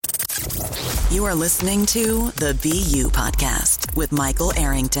You are listening to the BU Podcast with Michael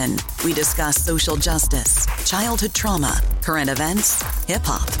Arrington. We discuss social justice, childhood trauma, current events,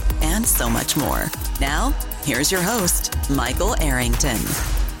 hip-hop, and so much more. Now, here's your host, Michael Arrington.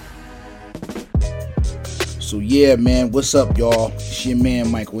 So yeah, man, what's up, y'all? It's your man,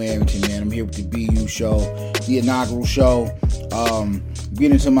 Michael Arrington, man. I'm here with the BU show, the inaugural show.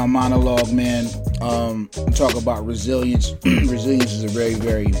 Get into my monologue, man. Talk about resilience. Resilience is a very,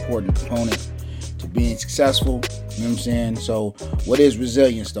 very important component to being successful. You know what I'm saying? So what is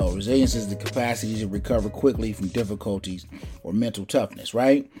resilience, though? Resilience is the capacity to recover quickly from difficulties or mental toughness,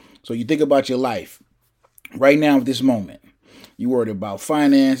 right? So you think about your life right now at this moment. You worried about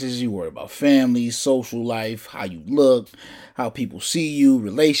finances, you worried about family, social life, how you look, how people see you,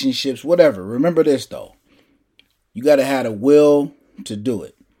 relationships, whatever. Remember this, though. You got to have the will to do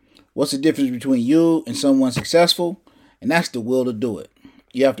it. What's the difference between you and someone successful? And that's the will to do it.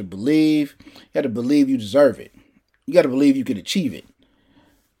 You have to believe. You have to believe you deserve it. You got to believe you can achieve it.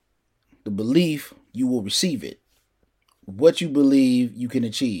 The belief you will receive it. What you believe you can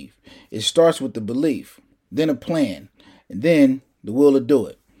achieve. It starts with the belief, then a plan, and then the will to do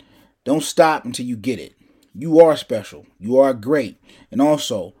it. Don't stop until you get it. You are special. You are great. And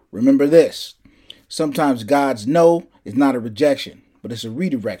also, remember this. Sometimes God's no is not a rejection, but it's a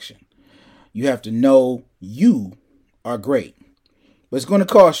redirection. You have to know you are great. But it's going to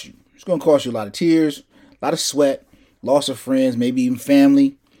cost you. It's going to cost you a lot of tears, a lot of sweat, loss of friends, maybe even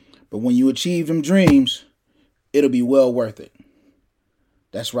family. But when you achieve them dreams, it'll be well worth it.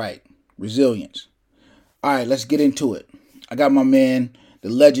 That's right. Resilience. All right, let's get into it. I got my man, the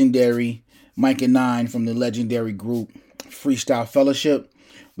legendary Myka9 from the legendary group Freestyle Fellowship.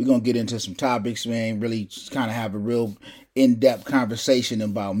 We're going to get into some topics, man. Really just kind of have a real in-depth conversation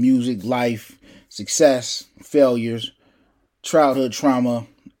about music, life, success, failures, childhood trauma,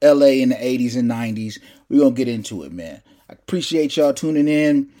 LA in the 80s and 90s. We're going to get into it, man. I appreciate y'all tuning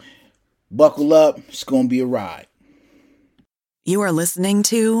in. Buckle up. It's going to be a ride. You are listening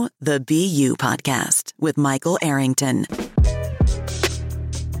to the BU Podcast with Michael Arrington.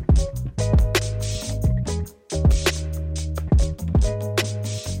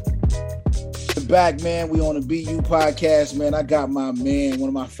 Back, man. We on the BU Podcast, man. I got my man, one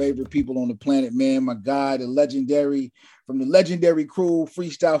of my favorite people on the planet, man. My guy, the legendary, from the legendary crew,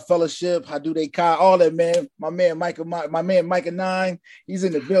 Freestyle Fellowship. How do they call all that, man? My man, Myka9. He's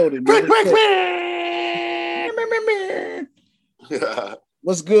in the building, man.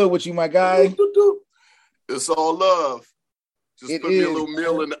 What's good with you, my guy? It's all love. Just put me a little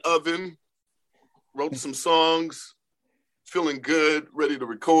meal man. in the oven. Wrote some songs. Feeling good. Ready to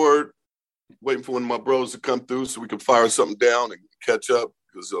record. Waiting for one of my bros to come through so we can fire something down and catch up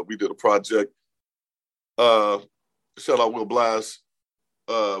because we did a project. Shout out Will Blast.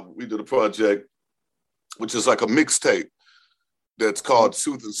 We did a project which is like a mixtape that's called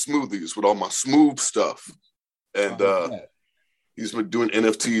Soothing Smoothies with all my smooth stuff. And he's been doing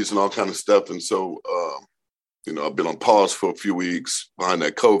NFTs and all kind of stuff. And so, I've been on pause for a few weeks behind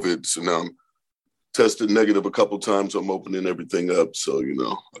that COVID. So now I'm tested negative a couple times. I'm opening everything up. So,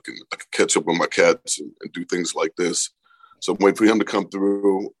 I can catch up with my cats and do things like this. So I'm waiting for him to come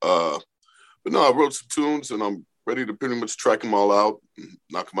through. But no, I wrote some tunes and I'm ready to pretty much track them all out and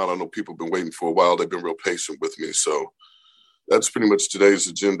knock them out. I know people have been waiting for a while. They've been real patient with me. So that's pretty much today's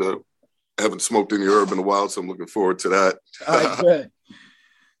agenda. I haven't smoked any herb in a while, so I'm looking forward to that. All right,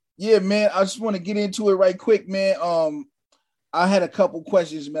 yeah, man. I just want to get into it right quick, man. I had a couple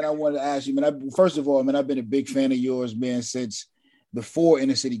questions, man, I wanted to ask you, man. First of all, man, I've been a big fan of yours, man, since before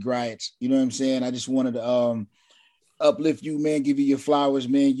Inner City Riots. You know what I'm saying? I just wanted to uplift you, man, give you your flowers,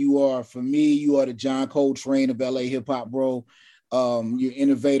 man. For me, you are the John Coltrane of LA hip hop, bro. You're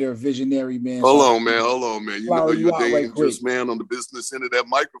innovator, visionary, man. Hold on, man. You know you're a dangerous right man on the business end of that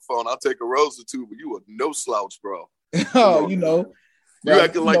microphone. I'll take a rose or two, but you are no slouch, bro. Oh, you know. You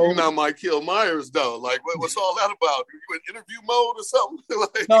acting like you're not Michael Myers, though. Like, what's all that about? You in interview mode or something?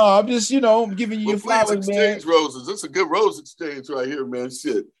 Like, no, I'm just, I'm giving you your flowers, exchange man. Roses. It's a good rose exchange right here, man.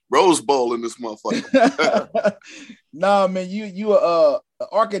 Shit. Rose Bowl in this motherfucker. Nah, man, you are an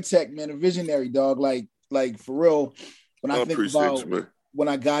architect, man, a visionary, dog. Like for real. When I think about when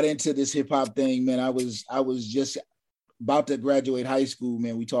I got into this hip hop thing, man, I was just about to graduate high school,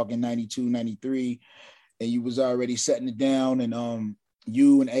 man. We talking 92, 93, and you was already setting it down. And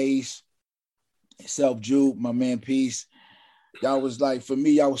you and Ace, Self-Juke, my man Peace, y'all was like, for me,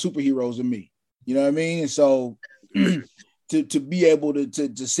 y'all were superheroes of me. You know what I mean? And so to be able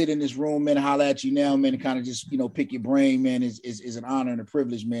to sit in this room, man, and holler at you now, man, and kind of just, pick your brain, man, is an honor and a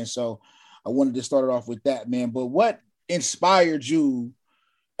privilege, man. So I wanted to start it off with that, man. But what inspired you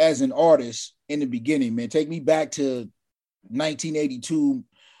as an artist in the beginning, man? Take me back to 1982,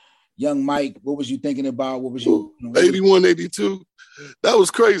 young Mike. What was you thinking about? What was you 81, 82? That was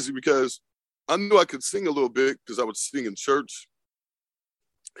crazy because I knew I could sing a little bit because I would sing in church.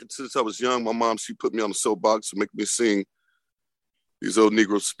 And since I was young, my mom, she put me on a soapbox to make me sing these old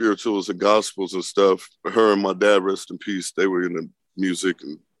Negro spirituals and gospels and stuff. Her and my dad, rest in peace, they were into music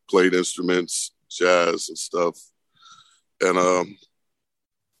and played instruments, jazz and stuff. And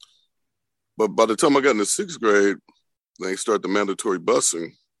but by the time I got into sixth grade, they started the mandatory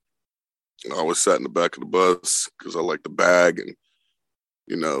busing. And I always sat in the back of the bus because I like to bag and,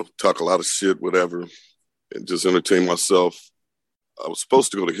 you know, talk a lot of shit, whatever, and just entertain myself. I was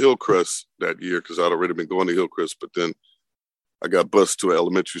supposed to go to Hillcrest that year because I'd already been going to Hillcrest, but then I got bused to an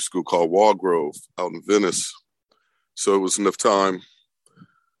elementary school called Walgrove out in Venice. So it was enough time,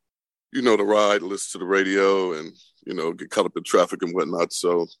 you know, to ride, listen to the radio and, you know, get caught up in traffic and whatnot.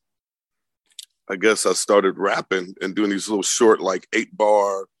 So I guess I started rapping and doing these little short, like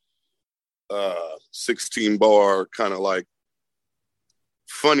 8-bar, 16-bar kind of like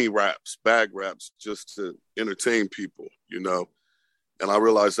funny raps, bag raps, just to entertain people, you know. And I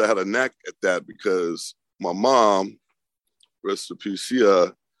realized I had a knack at that because my mom, rest in peace,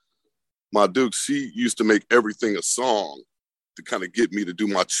 my Duke, she used to make everything a song to kind of get me to do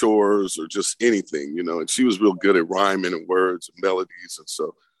my chores or just anything, you know. And she was real good at rhyming and words and melodies. And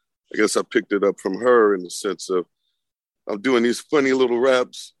so I guess I picked it up from her in the sense of I'm doing these funny little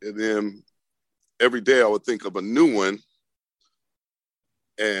raps. And then every day I would think of a new one.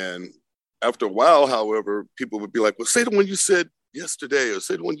 And after a while, however, people would be like, well, say the one you said yesterday or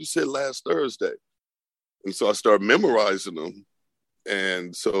say the one you said last Thursday. And so I started memorizing them.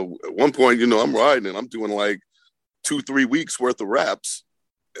 And so at one point, you know, I'm riding and I'm doing like 2-3 weeks worth of raps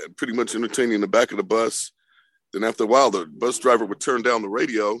and pretty much entertaining in the back of the bus. Then after a while, the bus driver would turn down the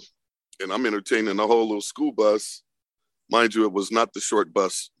radio and I'm entertaining the whole little school bus. Mind you, it was not the short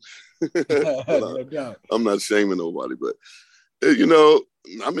bus. I'm not shaming nobody, but, you know,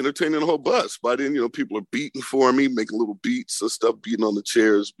 I'm entertaining the whole bus. By then, you know, people are beating for me, making little beats and stuff, beating on the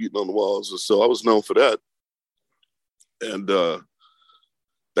chairs, beating on the walls. And so I was known for that. And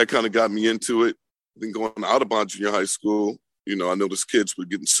that kind of got me into it. Then going to Audubon Junior High School, you know, I noticed kids were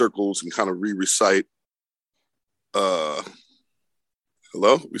getting circles and kind of re-recite. Hello?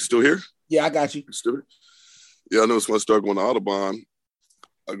 We still here? Yeah, I got you. Still here? Yeah, I noticed when I started going to Audubon,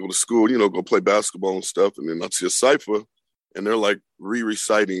 I go to school, you know, go play basketball and stuff. And then I see a cipher and they're like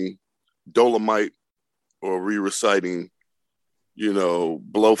re-reciting Dolomite or re-reciting, you know,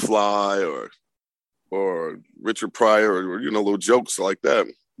 Blowfly or Richard Pryor or, you know, little jokes like that.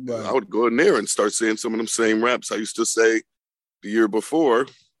 Right. I would go in there and start saying some of them same raps I used to say the year before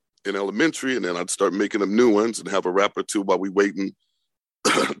in elementary, and then I'd start making them new ones and have a rap or two while we waiting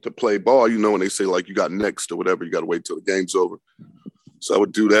to play ball, you know, when they say like you got next or whatever, you got to wait till the game's over. So I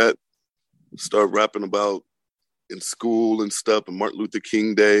would do that, start rapping about in school and stuff and Martin Luther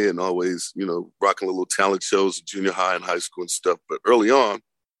King Day and always, you know, rocking little talent shows in junior high and high school and stuff. But early on,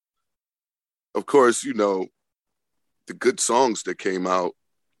 of course, you know, the good songs that came out,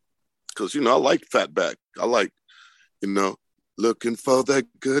 because, you know, I like Fatback. I like, you know, looking for that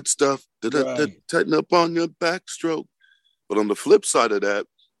good stuff, tighten up on your backstroke. But on the flip side of that,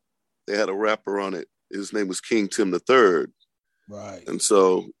 they had a rapper on it. His name was King Tim III. Right. And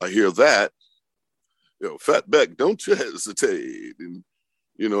so I hear that, you know, Fatback, don't you hesitate. And,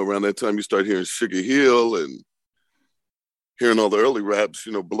 you know, around that time you start hearing Sugar Hill and hearing all the early raps,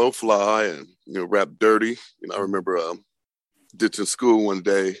 you know, Blowfly and, you know, Rap Dirty. You know, I remember ditching school one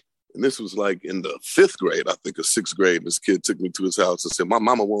day, and this was like in the 5th grade, I think, or 6th grade. This kid took me to his house and said, my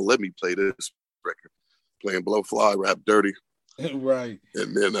mama won't let me play this record, playing Blowfly, Rap Dirty. Right.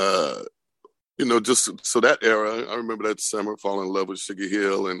 And then, you know, just so that era, I remember that summer falling in love with Sugar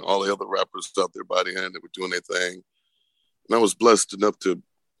Hill and all the other rappers out there by the end that were doing their thing. And I was blessed enough to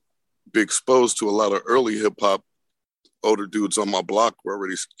be exposed to a lot of early hip hop. Older dudes on my block were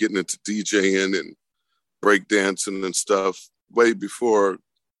already getting into DJing and breakdancing and stuff way before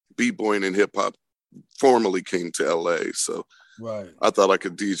b-boying and hip hop formally came to LA. So right. I thought I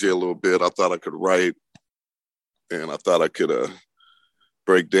could DJ a little bit. I thought I could write, and I thought I could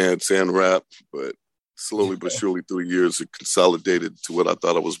breakdance and rap. But slowly but surely through the years, it consolidated to what I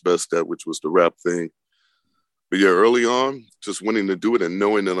thought I was best at, which was the rap thing. But yeah, early on, just wanting to do it and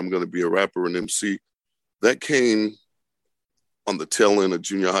knowing that I'm going to be a rapper and MC, that came on the tail end of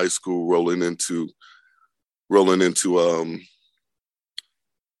junior high school, rolling into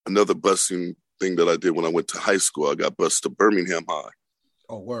another busing thing that I did when I went to high school. I got bused to Birmingham High.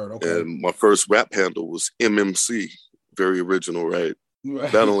 Oh, word. Okay. And my first rap handle was MMC. Very original, right?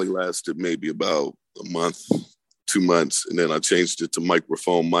 Right. That only lasted maybe about a month, 2 months, and then I changed it to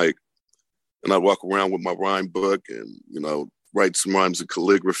Microphone Mike. And I walk around with my rhyme book and, write some rhymes in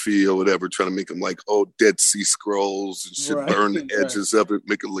calligraphy or whatever, trying to make them like old Dead Sea Scrolls and shit, burn the edges of it,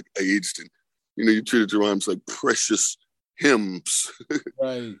 make it look aged. And, you treated your rhymes like precious hymns.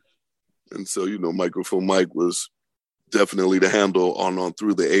 Right. And so, Microphone Mike was definitely the handle on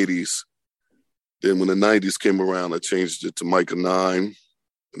through the 80s. Then when the 90s came around, I changed it to Myka9.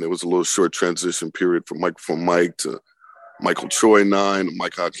 And there was a little short transition period from Microphone Mike to Michael Troy 9,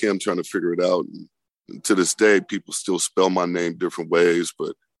 Mike Hakim, trying to figure it out. And to this day, people still spell my name different ways,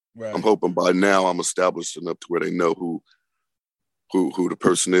 but I'm hoping by now I'm established enough to where they know who the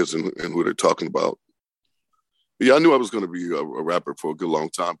person is and who they're talking about. But yeah, I knew I was going to be a rapper for a good long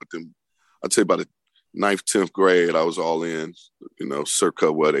time, but then I'd say by the 9th, 10th grade, I was all in, circa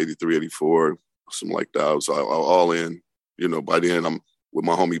 83, 84, something like that. I was all in, by then I'm with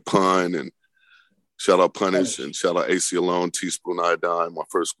my homie Pun, and shout out Punish and shout out AC Alone, Teaspoon Iodine, my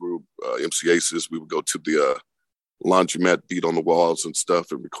first group, MC Aces. We would go to the laundromat, beat on the walls and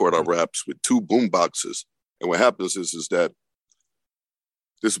stuff, and record our raps with 2 boom boxes. And what happens is that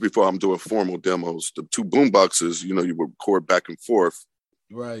this is before I'm doing formal demos. The 2 boom boxes, you would record back and forth.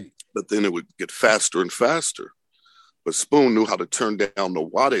 Right. But then it would get faster and faster. But Spoon knew how to turn down the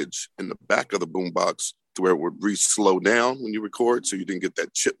wattage in the back of the boom box to where it would slow down when you record, so you didn't get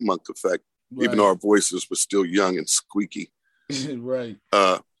that chipmunk effect. Right. Even though our voices were still young and squeaky. Right.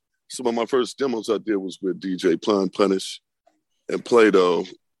 Some of my first demos I did was with DJ Punish and Play-Doh.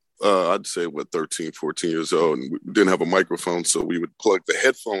 I'd say, 13, 14 years old. And we didn't have a microphone, so we would plug the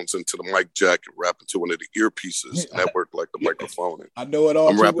headphones into the mic jack and rap into one of the earpieces. And that worked like the microphone. And I know it all.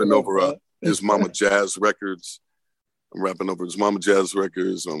 I'm rapping over his Mama Jazz records. I'm rapping over his Mama Jazz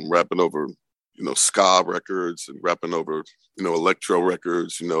records. I'm rapping over, ska records and rapping over, electro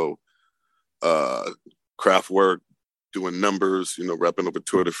records, Kraftwerk, doing numbers, rapping over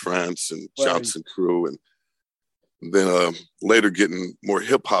Tour de France and Johnson Crew, and then later getting more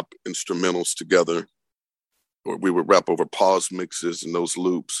hip hop instrumentals together, or we would rap over pause mixes and those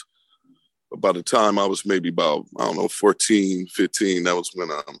loops. But by the time I was maybe about, 14, 15, that was when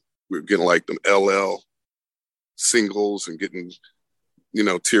we were getting like them LL singles and getting,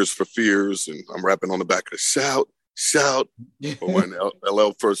 Tears for Fears, and I'm rapping on the back of the Shout. But when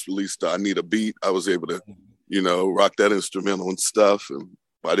LL first released I Need a Beat, I was able to, rock that instrumental and stuff. And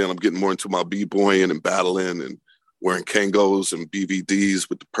by then I'm getting more into my b-boying and battling and wearing Kangos and BVDs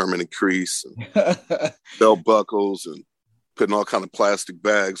with the permanent crease and belt buckles and putting all kind of plastic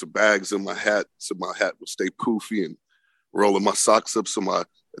bags or bags in my hat so my hat would stay poofy, and rolling my socks up so my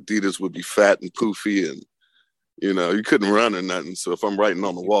Adidas would be fat and poofy, and, you couldn't run or nothing. So if I'm writing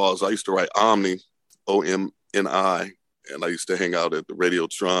on the walls, I used to write Omni, OMNI, and I used to hang out at the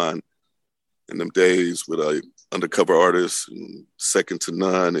Radiotron in them days with undercover artists and Second to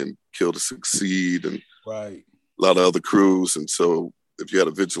None and Kill to Succeed and a lot of other crews. And so if you had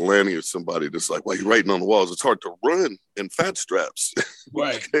a vigilante or somebody that's like, well, you're writing on the walls, it's hard to run in fat straps.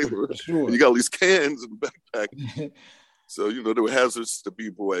 Right. Sure. You got all these cans in the backpack. So, there were hazards to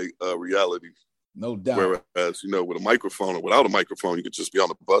b-boy reality. No doubt. Whereas, with a microphone or without a microphone, you could just be on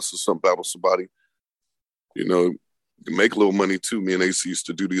the bus or something, battle somebody. You make a little money too. Me and AC used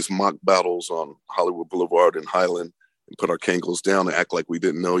to do these mock battles on Hollywood Boulevard and Highland and put our Kangos down and act like we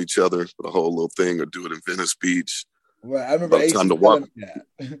didn't know each other for the whole little thing, or do it in Venice Beach. Right. I remember time to walk.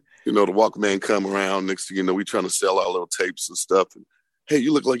 The Walkman come around. Next thing you know, we trying to sell our little tapes and stuff. And, hey,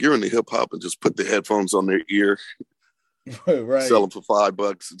 you look like you're into hip hop, and just put the headphones on their ear. Right. Sell them for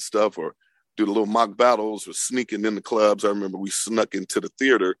 $5 and stuff, or do the little mock battles or sneaking in the clubs. I remember we snuck into the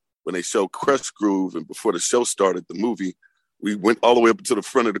theater when they showed Crush Groove, and before the show started, the movie, we went all the way up to the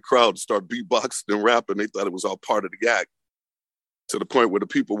front of the crowd to start beatboxing and rapping. They thought it was all part of the act, to the point where the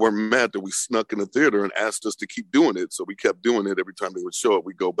people weren't mad that we snuck in the theater and asked us to keep doing it. So we kept doing it. Every time they would show it,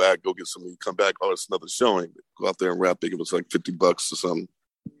 we'd go back, go get something, come back. Oh, it's another showing. Go out there and rap. They give us like $50 or something.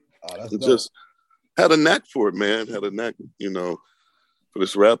 Oh, that's dope. Just had a knack for it, man. Had a knack, for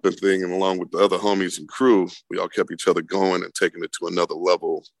this rapping thing. And along with the other homies and crew, we all kept each other going and taking it to another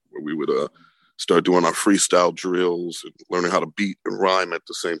level where we would start doing our freestyle drills and learning how to beat and rhyme at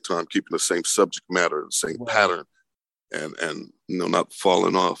the same time, keeping the same subject matter, the same pattern, and not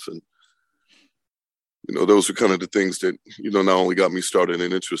falling off. And, those are kind of the things that, not only got me started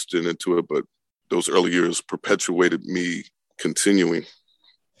and interested into it, but those early years perpetuated me continuing.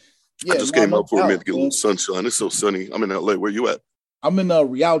 I just came up for a minute to get a little sunshine. It's so sunny. I'm in LA. Where you at? I'm in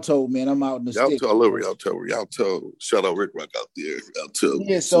Rialto, man. I'm out in the sticks. I love Rialto. Shout out Rick Rock out there. Rialto.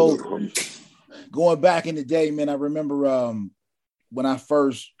 Yeah, so going back in the day, man, I remember when I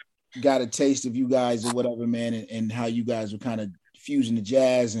first got a taste of you guys or whatever, man, and how you guys were kind of fusing the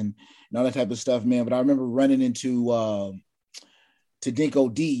jazz and all that type of stuff, man. But I remember running into to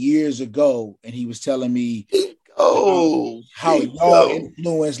Dinko D years ago, and he was telling me how y'all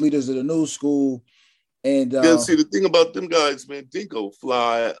influenced leaders of the new school. And see, the thing about them guys, man, Dinko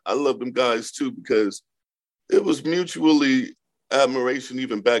Fly, I love them guys too, because it was mutually admiration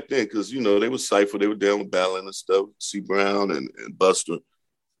even back then, because, you know, they were Cypher, they were down with battling and stuff, C. Brown and Buster.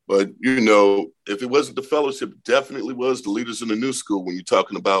 But, you know, if it wasn't the fellowship, it definitely was the leaders in the new school when you're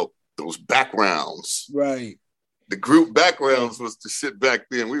talking about those backgrounds. Right. The group backgrounds was the shit back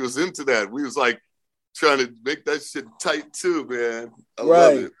then. We was into that. We was like trying to make that shit tight too, man. I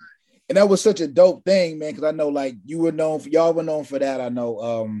love it. And that was such a dope thing, man, because I know like y'all were known for that. I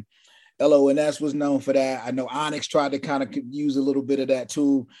know LONS was known for that. I know Onyx tried to kind of use a little bit of that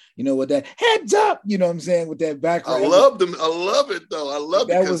too, you know, with that heads up, you know what I'm saying, with that background. I love them. I love it though. I love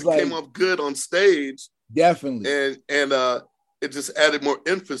it because it came off good on stage. Definitely. And it just added more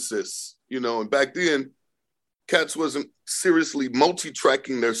emphasis, you know, and back then cats wasn't seriously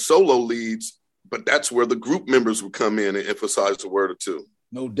multi-tracking their solo leads, but that's where the group members would come in and emphasize a word or two.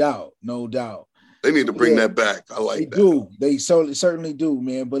 No doubt. No doubt. They need to bring that back. I like that. They do. They certainly do,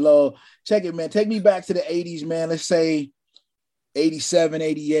 man. But check it, man. Take me back to the 80s, man. Let's say 87,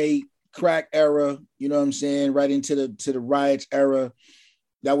 88, crack era, you know what I'm saying? Right into the riots era.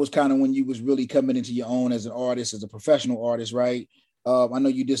 That was kind of when you was really coming into your own as an artist, as a professional artist, right? I know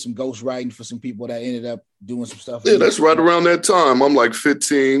you did some ghost writing for some people that ended up doing some stuff. Yeah, that's right around that time. I'm like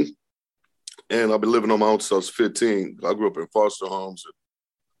 15, and I've been living on my own since I was 15. I grew up in foster homes.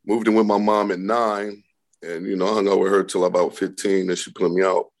 Moved in with my mom at 9, and, you know, I hung out with her till about 15, and she put me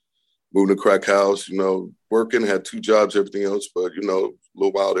out. Moved to crack house, you know, working, had 2 jobs, everything else. But, you know, a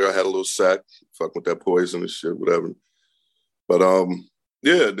little while there, I had a little sack, fuck with that poison and shit, whatever. But,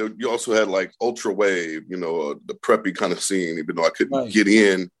 yeah, you also had, like, Ultra Wave, you know, the preppy kind of scene. Even though I couldn't get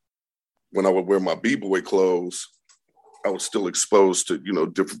in when I would wear my B-boy clothes, I was still exposed to, you know,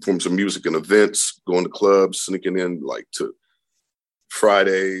 different forms of music and events, going to clubs, sneaking in, like, to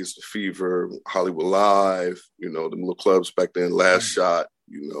Fridays, The Fever, Hollywood Live, you know, the little clubs back then, Last Shot,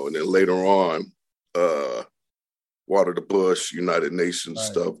 you know, and then later on, Water the Bush, United Nations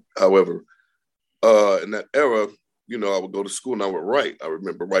stuff. However, in that era, you know, I would go to school and I would write. I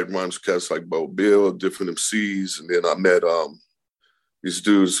remember writing rhymes with cats like Bo Bill, different MCs, and then I met these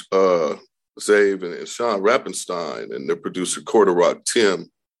dudes, Zave and Sean Rappenstein, and their producer, Quarter Rock Tim.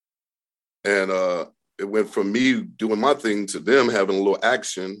 And it went from me doing my thing to them having a little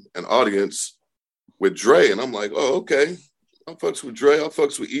action and audience with Dre. And I'm like, oh, okay. I fucks with Dre. I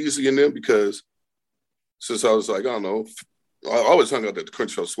fucks with Easy and them, because since I was like, I don't know, I always hung out at the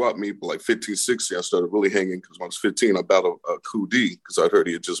Crenshaw Swap Meet, but like 15, 16, I started really hanging because when I was 15, I battled Kool D, because I heard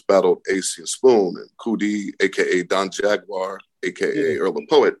he had just battled AC and Spoon. And Kool D, a.k.a. Don Jaguar, a.k.a. Earl the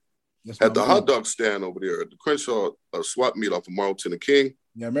Poet, had the hot dog stand over there at the Crenshaw Swap Meet off of Marlton and King.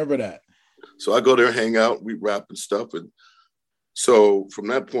 Yeah, I remember that. So I go there, hang out, we rap and stuff. And so from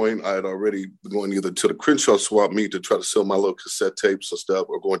that point, I had already been going either to the Crenshaw Swap Meet to try to sell my little cassette tapes and stuff,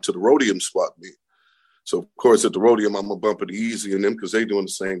 or going to the Rhodium Swap Meet. So, of course, at the Rhodium, I'm a bump it Easy and them, because they doing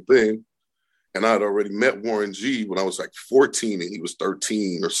the same thing. And I had already met Warren G when I was like 14 and he was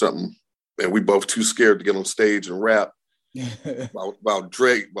 13 or something. And we both too scared to get on stage and rap while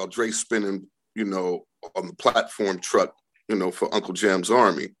Dre spinning, you know, on the platform truck, you know, for Uncle Jam's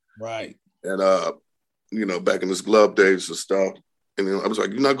Army. Right. And, you know, back in his glove days and stuff. And then I was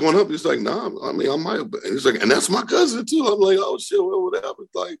like, you're not going up? He's like, nah, I mean, I might. And he's like, and that's my cousin too. I'm like, oh shit, well, whatever.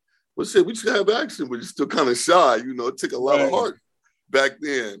 Like, well, shit, we should have action, but you're still kind of shy. You know, it took a lot of heart back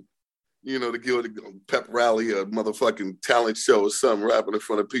then, you know, to give it a pep rally, a motherfucking talent show or something, rapping in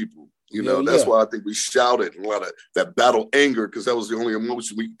front of people. You know, that's why I think we shouted, and a lot of that battle anger, because that was the only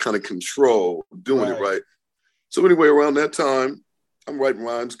emotion we kind of control doing it right. So anyway, around that time, I'm writing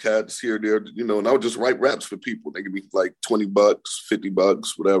rhymes, cats here, there, you know, and I would just write raps for people. They give me like $20, $50,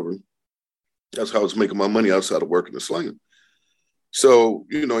 whatever. That's how I was making my money outside of working and slanging. So,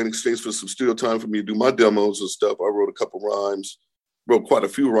 you know, in exchange for some studio time for me to do my demos and stuff, I wrote a couple rhymes, wrote quite a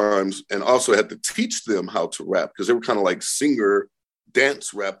few rhymes, and also had to teach them how to rap, because they were kind of like singer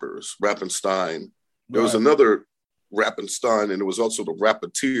dance rappers, Rappenstein. There was another Rappenstein, and it was also the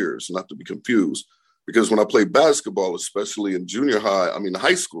Rappeteers, not to be confused. Because when I played basketball, especially in junior high,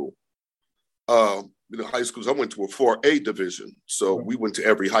 high school, high schools, I went to a 4A division. So we went to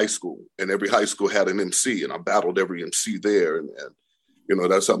every high school, and every high school had an MC, and I battled every MC there. And you know,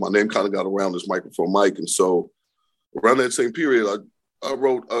 that's how my name kind of got around as Microphone Mike. And so around that same period, I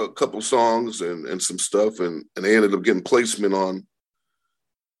wrote a couple songs and some stuff, and they ended up getting placement on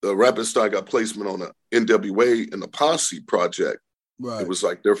the Rapid Style got placement on the NWA and the Posse project. Right. It was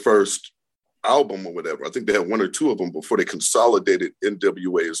like their first album or whatever. I think they had one or two of them before they consolidated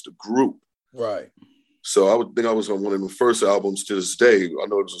NWA as the group. Right. So I would think I was on one of the first albums to this day. I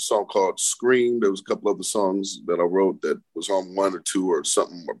know there was a song called Scream. There was a couple other songs that I wrote that was on one or two or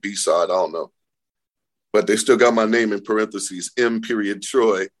something, or B-side, I don't know. But they still got my name in parentheses, M.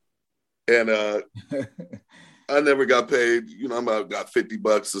 Troy. And I never got paid. You know, I got $50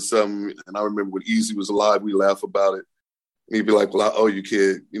 or something. And I remember when Easy was alive, we laugh about it. And he'd be like, well, I owe you,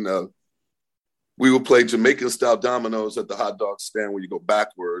 kid. You know, we would play Jamaican-style dominoes at the hot dog stand where you go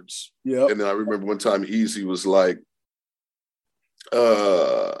backwards. Yeah. And then I remember one time Easy was like,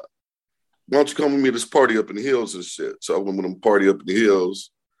 why don't you come with me to this party up in the hills and shit? So I went with him party up in the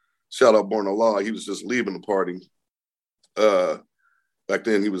hills. Shout out Born Law. He was just leaving the party. Back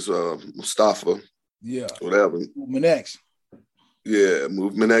then he was Mustafa. Yeah. Whatever. Movement X. Yeah,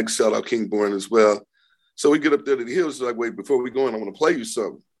 Movement X. Shout out King Born as well. So we get up there to the hills. Like, wait, before we go in, I want to play you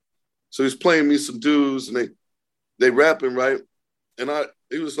something. So he's playing me some dudes, and they rapping, right? And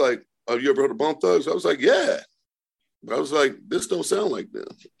he was like, "Oh, you ever heard of Bone Thugs?" I was like, "Yeah." But I was like, "This don't sound like them."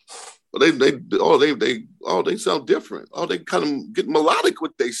 But they sound different. Oh, they kind of get melodic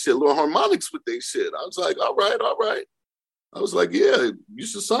with they shit, little harmonics with they shit. I was like, all right. I was like, yeah, you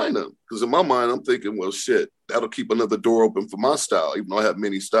should sign them. Because in my mind, I'm thinking, well, shit, that'll keep another door open for my style. Even though I have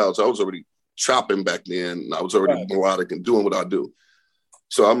many styles, I was already chopping back then, and I was already melodic and doing what I do.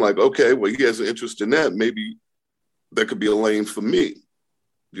 So I'm like, okay, well, he has an interest in that. Maybe there could be a lane for me.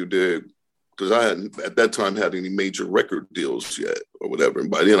 You dig? Because I hadn't, at that time, had any major record deals yet or whatever.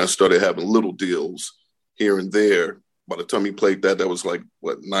 And by then, I started having little deals here and there. By the time he played that was like,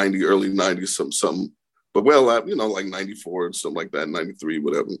 what, 90, early 90s, something. But well, like 94 and something like that, 93,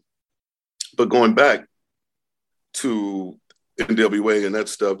 whatever. But going back to NWA and that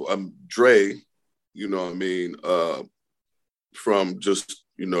stuff, I'm Dre, you know what I mean, from just,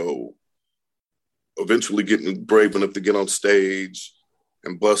 eventually getting brave enough to get on stage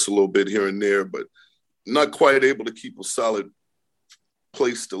and bust a little bit here and there, but not quite able to keep a solid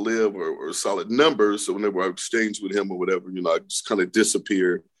place to live or solid numbers. So whenever I exchange with him or whatever, I just kind of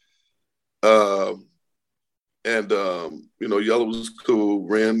disappear. Yellow was cool.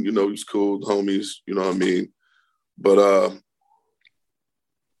 Ran, he was cool. Homies, you know what I mean? But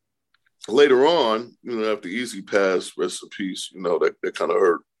later on, after Easy passed, rest in peace, that kind of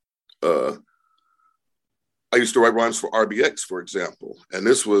hurt. I used to write rhymes for RBX, for example. And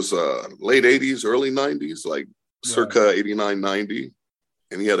this was late 80s, early 90s, like circa 89, 90.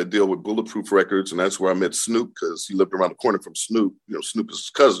 And he had a deal with Bulletproof Records. And that's where I met Snoop, because he lived around the corner from Snoop. Snoop is his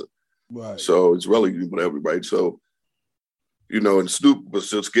cousin. Right. So it's really whatever, right? So, and Snoop was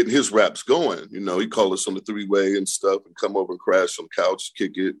just getting his raps going. He called us on the three-way and stuff and come over and crash on the couch,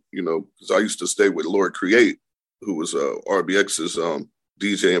 kick it, because I used to stay with Lord Create, who was RBX's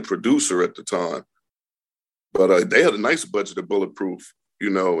DJ and producer at the time. But they had a nice budget of Bulletproof,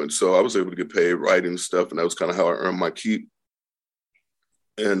 and so I was able to get paid writing stuff, and that was kind of how I earned my keep.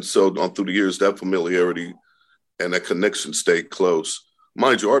 And so on through the years, that familiarity and that connection stayed close.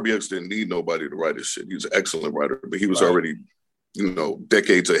 Mind you, RBX didn't need nobody to write his shit. He was an excellent writer, but he was already,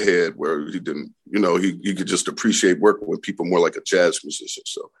 decades ahead where he didn't, he could just appreciate working with people more like a jazz musician.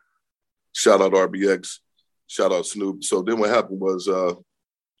 So shout out RBX, shout out Snoop. So then what happened was, I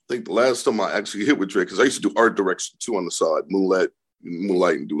think the last time I actually hit with Drake, because I used to do art direction too on the side, moonlight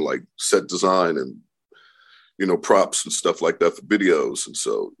and do like set design and, props and stuff like that for videos. And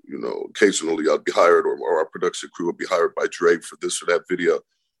so, occasionally I'd be hired or our production crew would be hired by Drake for this or that video.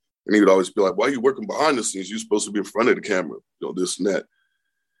 And he would always be like, why are you working behind the scenes? You're supposed to be in front of the camera, this and that.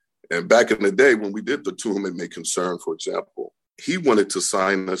 And back in the day when we did the To Whom It May Concern, for example, he wanted to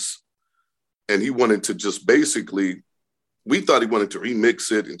sign us and he wanted to just basically, we thought he wanted to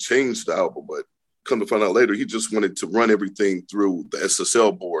remix it and change the album, but come to find out later, he just wanted to run everything through the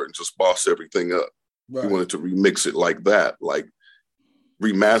SSL board and just boss everything up. Right. He wanted to remix it like that, like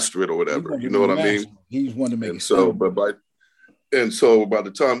remaster it or whatever. You know what I mean? He just wanted to make and it so, by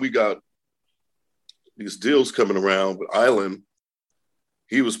the time we got these deals coming around with Island,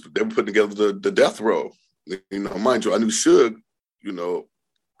 they were putting together the death row. Mind you, I knew Suge,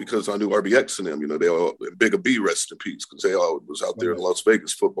 because I knew RBX and them, they all, Bigger B, rest in peace, because they all was out there in Las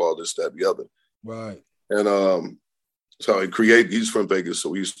Vegas, football, this, that, the other. Right. And so I he's from Vegas, so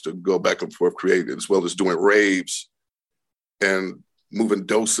we used to go back and forth creating, as well as doing raves and moving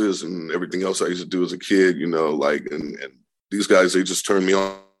doses and everything else I used to do as a kid, and these guys, they just turned me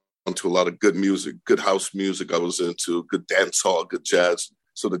on to a lot of good music, good house music I was into, good dance hall, good jazz.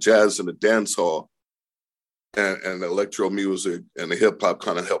 So the jazz and the dance hall and electro music and the hip hop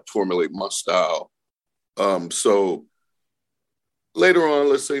kind of helped formulate my style. So later on,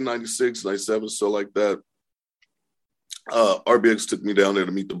 let's say 96, 97, so like that, RBX took me down there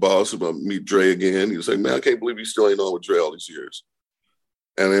to meet the boss, about meet Dre again. He was like, man, I can't believe you still ain't on with Dre all these years.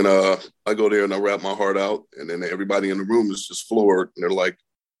 And then I go there and I rap my heart out. And then everybody in the room is just floored. And they're like,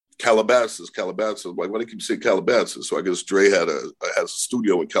 Calabasas. I'm like, why do you keep saying Calabasas? So I guess Dre has a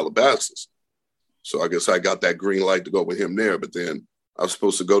studio in Calabasas. So I guess I got that green light to go with him there. But then I was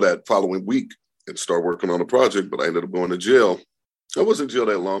supposed to go that following week and start working on the project, but I ended up going to jail. I wasn't in jail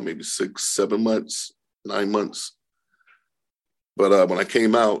that long, maybe 6, 7 months, 9 months. But when I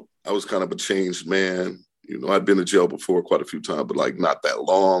came out, I was kind of a changed man. You know, I'd been to jail before quite a few times, but like not that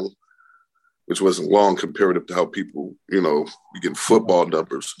long, which wasn't long comparative to how people, you know, you get football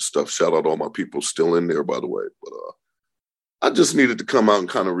numbers and stuff. Shout out all my people still in there, by the way. But I just needed to come out and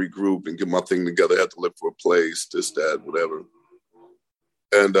kind of regroup and get my thing together. I had to look for a place, this, that, whatever.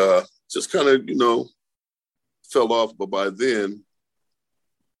 And just kind of, you know, fell off. But by then,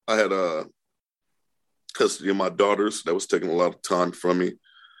 I had custody of my daughters. That was taking a lot of time from me.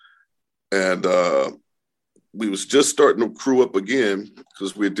 And we was just starting to crew up again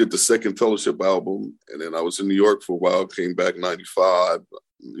because we did the second Fellowship album. And then I was in New York for a while, came back 95,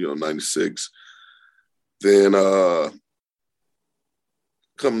 96. Then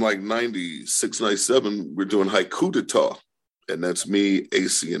come like 96, 97, we're doing Haiku d'Etat. And that's me,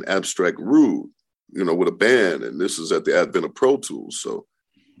 AC, and Abstract Rude, with a band. And this is at the advent of Pro Tools. So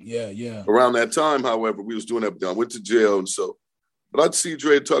yeah. Around that time, however, we was doing that. I went to jail. And so, but I'd see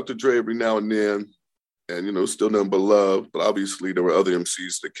Dre, talk to Dre every now and then. And, still nothing but love. But obviously there were other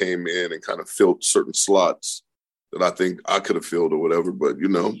MCs that came in and kind of filled certain slots that I think I could have filled or whatever. But,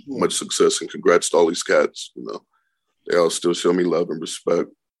 much success and congrats to all these cats. They all still show me love and respect.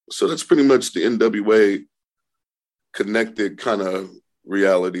 So that's pretty much the NWA connected kind of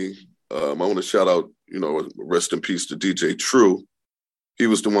reality. I want to shout out, rest in peace to DJ True. He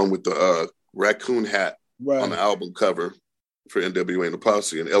was the one with the raccoon hat on the album cover for NWA and the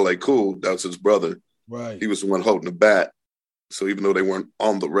Posse. And LA Cool, that was his brother. Right. He was the one holding the bat. So even though they weren't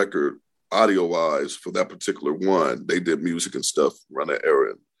on the record audio-wise for that particular one, they did music and stuff around that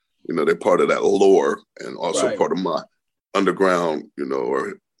era. And, they're part of that lore and also part of my underground,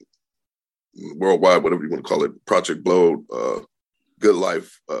 or worldwide, whatever you want to call it, Project Blow, Good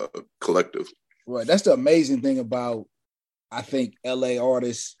Life collective. Right. That's the amazing thing about, I think, LA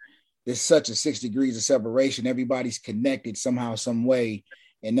artists. There's such a 6 degrees of separation. Everybody's connected somehow, some way.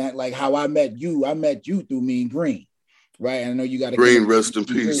 And that, like how I met you through Mean Green, right? And I know you got Green, rest in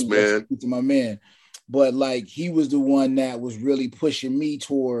peace, man. To my man. But like, he was the one that was really pushing me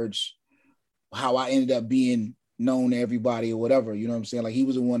towards how I ended up being known to everybody or whatever. You know what I'm saying? Like, he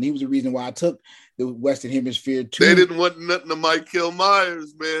was the reason why I took the Western Hemisphere too. They didn't want nothing to Michael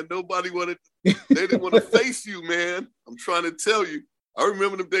Myers, man. Nobody wanted, they didn't want to face you, man. I'm trying to tell you. I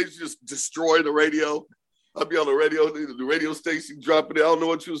remember them days you just destroy the radio. I'd be on the radio station dropping it. I don't know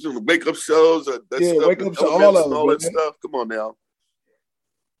what you was doing, wake up shows, stuff, wake up shows, all that stuff. Come on now.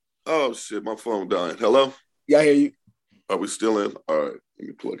 Oh shit, my phone dying. Hello? Yeah, I hear you. Are we still in? All right, let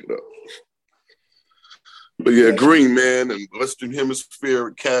me plug it up. But yeah, Green, man, and Western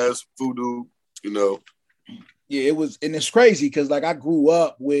Hemisphere, Cass, Voodoo, Yeah, it was, and it's crazy because like I grew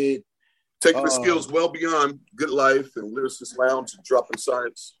up with taking the skills well beyond Good Life and Lyricist Lounge and Dropping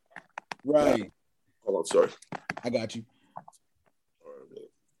Science. Right. Hold on, sorry. I got you. All right,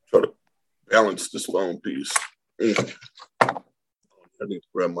 try to balance this phone piece. I need to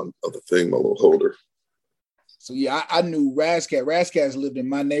grab my other thing, my little holder. So yeah, I knew Razcat. Razcat's lived in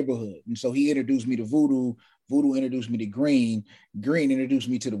my neighborhood. And so he introduced me to Voodoo. Voodoo introduced me to Green. Green introduced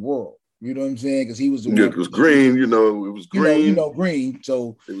me to the world. You know what I'm saying? Because he was the one. It was Green, it was Green. Green.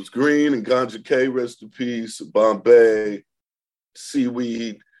 So it was Green and Ganja K, rest in peace, Bombay,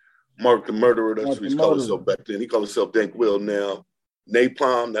 Seaweed, Mark the Murderer, that's what he called himself back then. He called himself Dank Will now.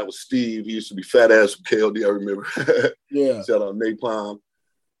 Napalm, that was Steve. He used to be fat ass from KLD, I remember. Yeah. Shout out Napalm.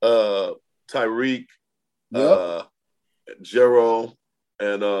 Tyreek, Jero,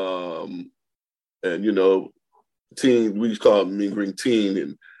 and Teen, we used to call him Mean Green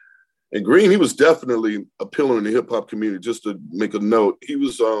Teen. And Green, he was definitely a pillar in the hip hop community. Just to make a note, he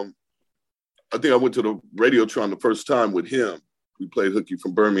was I think I went to the Radiotron the first time with him. We played hooky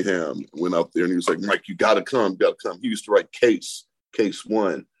from Birmingham, went out there, and he was like, Mike, you gotta come. He used to write Case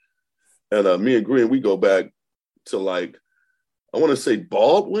 1. And me and Green, we go back to like, I want to say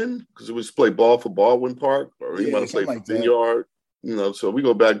Baldwin, because we used to play ball for Baldwin Park, or he might have played for Vineyard. So we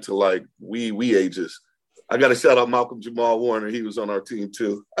go back to like we ages. I got to shout out Malcolm Jamal Warner. He was on our team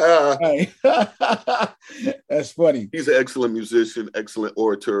too. Right. That's funny. He's an excellent musician, excellent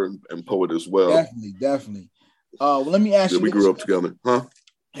orator, and poet as well. Definitely. Well, let me ask you. We grew up together, huh?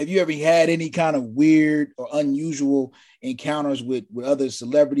 Have you ever had any kind of weird or unusual encounters with other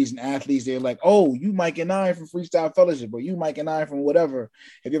celebrities and athletes? They're like, oh, you Myka9 from Freestyle Fellowship, or you Myka9 from whatever.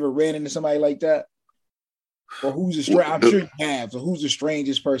 Have you ever ran into somebody like that? Or who's the strange? I'm sure you have. So who's the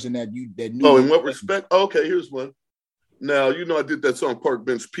strangest person that knew? Oh, in what respect? Okay, here's one. Now, I did that song Park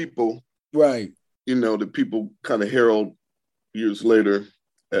Bench People. Right. The people kind of herald years later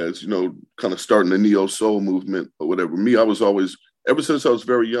as, kind of starting the neo soul movement or whatever. Me, I was always, ever since I was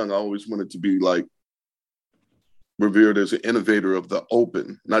very young, I always wanted to be like revered as an innovator of the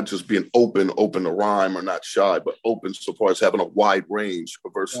open, not just being open to rhyme or not shy, but open so far as having a wide range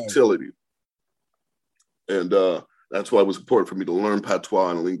of versatility. Right. And that's why it was important for me to learn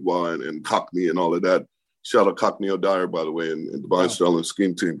patois and lingua and Cockney and all of that. Shout out Cockney O'Dyer, by the way, and Divine Style and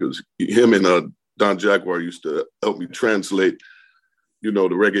Scheme Team, because him and Don Jaguar used to help me translate, the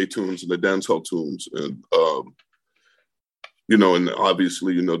reggae tunes and the dancehall tunes. And, and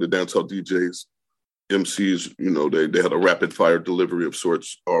obviously, the dancehall DJs, MCs, they had a rapid fire delivery of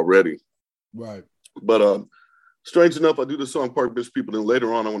sorts already. Right. But strange enough, I do the song Park Bench People, and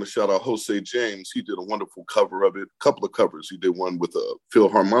later on I want to shout out Jose James. He did a wonderful cover of it, a couple of covers. He did one with a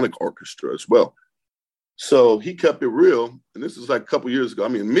Philharmonic Orchestra as well. So he kept it real, and this is like a couple years ago. I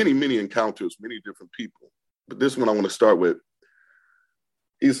mean, many encounters, many different people. But this one I want to start with.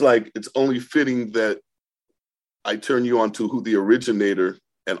 He's like, it's only fitting that I turn you on to who the originator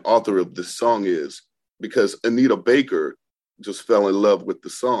and author of this song is, because Anita Baker just fell in love with the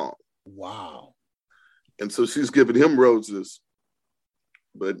song. Wow. And so she's giving him roses,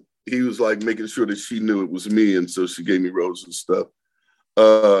 but he was like making sure that she knew it was me. And so she gave me roses and stuff.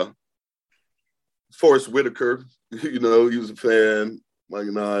 Forrest Whitaker, he was a fan.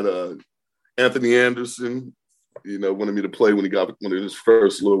 Myka9, Anthony Anderson, wanted me to play when he got one of his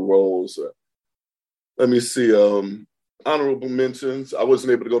first little roles. Let me see. Honorable mentions. I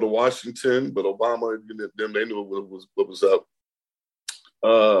wasn't able to go to Washington, but Obama, them, they knew what was up.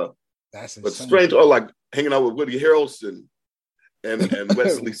 But strange, or like hanging out with Woody Harrelson and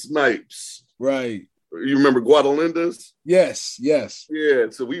Wesley Snipes. Right. You remember Guadalinda's? Yes. Yeah.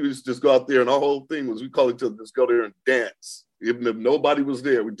 So we used to just go out there, and our whole thing was we call each other just go there and dance. Even if nobody was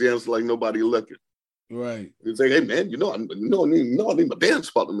there, we danced like nobody looking. Right. It's like, hey man, I need my dance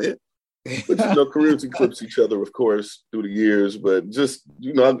partner, man. But careers eclipse each other, of course, through the years. But just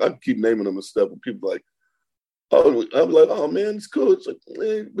I keep naming them and stuff. And people like, oh, I'm like, oh man, it's cool. It's like,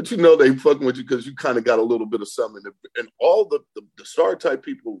 but they fucking with you because you kind of got a little bit of something. And all the star type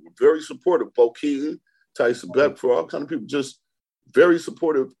people were very supportive. Bo Keaton, Tyson Beckford, all kind of people just very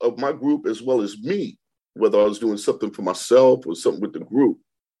supportive of my group as well as me, whether I was doing something for myself or something with the group.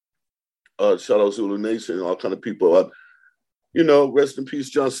 Shout out Zulu Nation, all kind of people. Rest in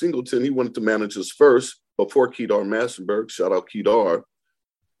peace, John Singleton. He wanted to manage us first before Kedar Massenberg. Shout out Kedar.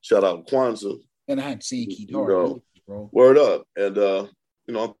 Shout out Kwanzaa. And I hadn't seen Kedar. Bro. Word up. And,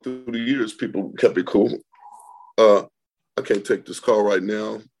 through the years, people kept it cool. I can't take this call right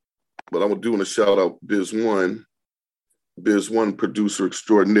now, but I'm doing a shout out Biz One producer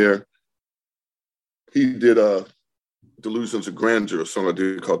extraordinaire. He did Delusions of Grandeur, a song I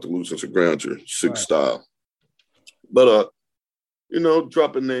did called Delusions of Grandeur, Six Style. But,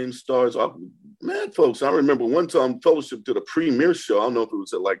 dropping names, stars. Man, folks, I remember one time Fellowship did a premiere show. I don't know if it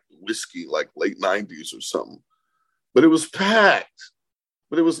was at like Whiskey, like late 90s or something. But it was packed.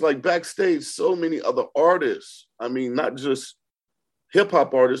 But it was like backstage, so many other artists. I mean, not just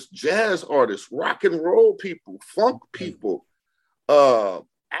hip-hop artists, jazz artists, rock and roll people, funk people,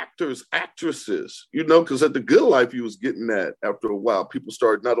 actors, actresses, because at the Good Life, you was getting that after a while. People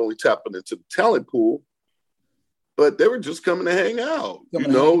started not only tapping into the talent pool, but they were just coming to hang out,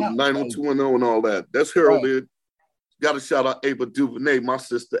 90210 and all that. That's heralded. Right. Got to shout out Ava DuVernay, my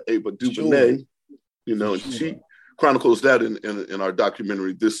sister Ava DuVernay, and she chronicles that in our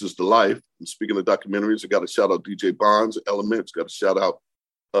documentary, This Is the Life. And speaking of documentaries, I got to shout out DJ Bonds, Elements, got to shout out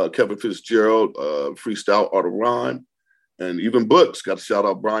Kevin Fitzgerald, Freestyle Art of Rhyme, and even books. Got to shout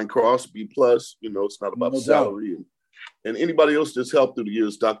out Brian Cross, B+, it's not about salary. And anybody else that's helped through the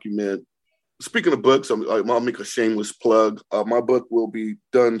years document. Speaking of books, I'll make a shameless plug. My book will be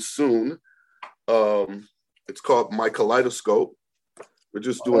done soon. It's called My Kaleidoscope. We're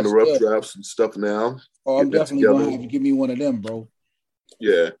just doing the rough drafts and stuff now. Oh, I'm definitely going to have you give me one of them, bro.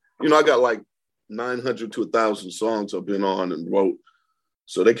 Yeah. I got like 900 to 1,000 songs I've been on and wrote.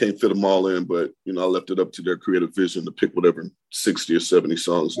 So they can't fit them all in, but, I left it up to their creative vision to pick whatever 60 or 70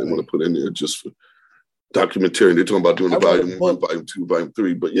 songs they want to put in there just for documentary. They're talking about doing I the read a volume 1, book. volume 2, volume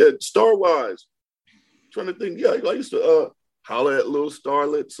 3. But yeah, star-wise, trying to think. Yeah, I used to holler at little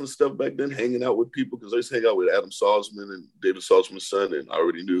starlets and stuff back then, hanging out with people, because I used to hang out with Adam Salzman and David Salzman's son, and I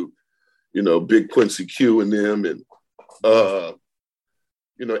already knew, Big Quincy Q and them, and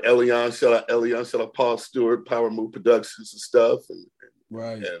Elion, shout out Paul Stewart, Power Move Productions and stuff, and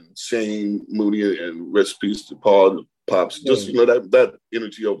Shane Mooney, and rest in peace to Paul, Pops. Just, that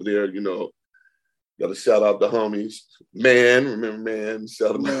energy over there, got to shout out the homies. Man, remember Man?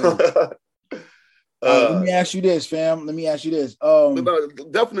 Shout them out. Let me ask you this, fam.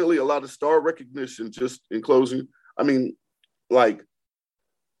 Definitely a lot of star recognition, just in closing. I mean, like,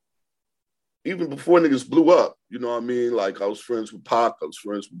 even before niggas blew up, you know what I mean? Like, I was friends with Pac, I was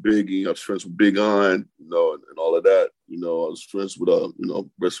friends with Biggie, I was friends with Big On, and all of that. I was friends with,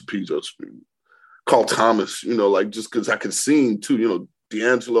 rest in peace, Carl Thomas, like, just because I could sing too,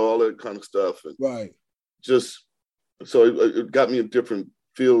 D'Angelo, all that kind of stuff. And just, so it got me in different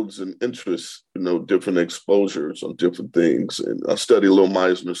fields and interests, different exposures on different things. And I studied Lil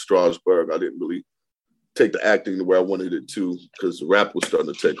Meisner, Strasberg. I didn't really take the acting the way I wanted it to, because the rap was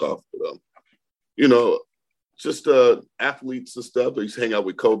starting to take off. But, just athletes and stuff. I used to hang out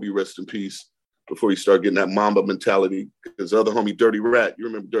with Kobe, rest in peace, before he started getting that Mamba mentality. His other homie, Dirty Rat, you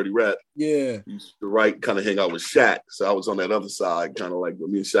remember Dirty Rat? Yeah. He used to kind of hang out with Shaq. So I was on that other side, kind of like,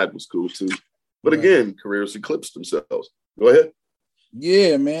 me and Shaq was cool too. But again, careers eclipsed themselves. Go ahead.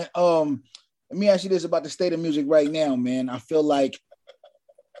 Yeah, man. Let me ask you this about the state of music right now, man. I feel like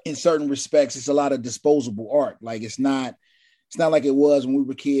in certain respects, it's a lot of disposable art. Like, it's not like it was when we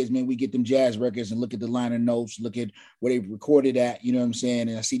were kids, man. We get them jazz records and look at the liner notes, look at where they recorded at, you know what I'm saying?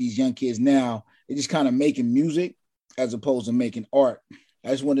 And I see these young kids now, they're just kind of making music as opposed to making art.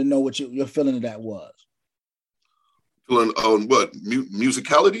 I just wanted to know what your feeling of that was. Feeling on what?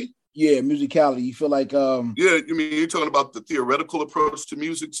 Musicality? Yeah, musicality. You feel like yeah, you mean you're talking about the theoretical approach to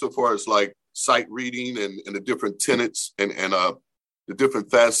music, so far as like sight reading and the different tenets and the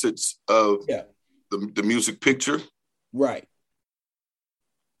different facets of the music picture. Right.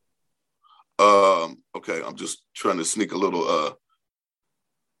 Okay, I'm just trying to sneak a little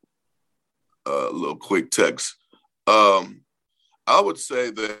quick text. I would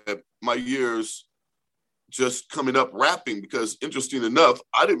say that my years just coming up rapping, because interesting enough,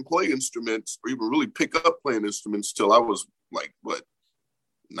 I didn't play instruments or even really pick up playing instruments till I was like,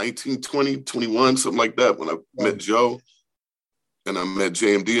 19, 20, 21, something like that, when I met Joe and I met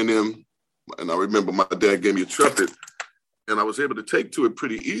JMD and them. And I remember my dad gave me a trumpet and I was able to take to it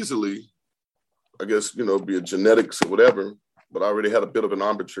pretty easily. I guess, be a genetics or whatever, but I already had a bit of an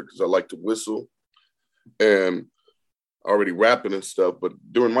embouchure because I like to whistle and already rapping and stuff. But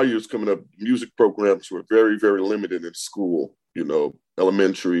during my years coming up, music programs were very, very limited in school,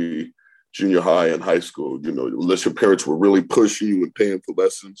 elementary, junior high, and high school, unless your parents were really pushing you and paying for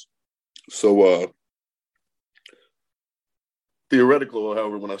lessons. So theoretical,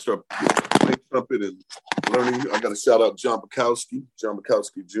 however, when I started playing trumpet and learning, I got to shout out John Bukowski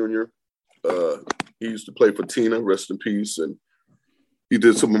Jr. He used to play for Tina, rest in peace. And he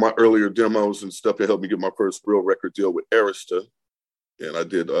did some of my earlier demos and stuff that helped me get my first real record deal with Arista. And I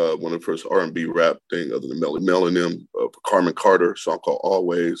did one of the first R&B rap thing other than Melly Mel and them, for Carmen Carter, a song called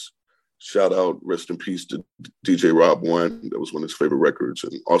Always. Shout out, rest in peace to DJ Rob One. That was one of his favorite records.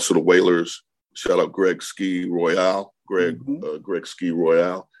 And also the Wailers. Shout out Greg Ski Royale. Greg Ski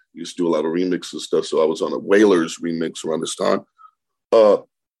Royale. He used to do a lot of remixes and stuff. So I was on a Wailers remix around this time.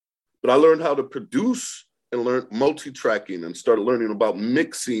 But I learned how to produce and learned multi-tracking and started learning about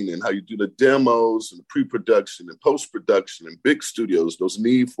mixing and how you do the demos and pre-production and post-production and big studios, those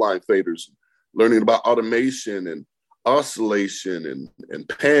Neve flying faders, learning about automation and oscillation and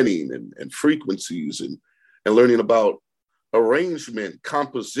panning and frequencies and learning about arrangement,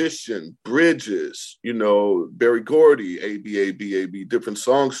 composition, bridges, Berry Gordy, A-B, different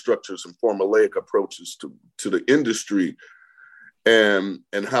song structures and formulaic approaches to the industry. And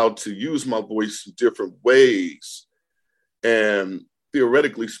how to use my voice in different ways. And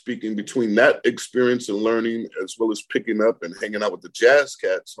theoretically speaking, between that experience and learning, as well as picking up and hanging out with the jazz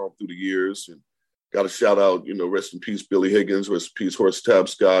cats all through the years, and got to shout out, rest in peace, Billy Higgins, rest in peace, Horace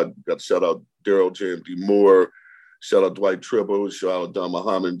Tapscott, got to shout out Daryl JMD Moore, shout out Dwight Tribble, shout out Don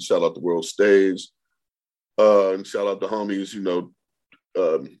Muhammad, shout out the World Stage, and shout out the homies,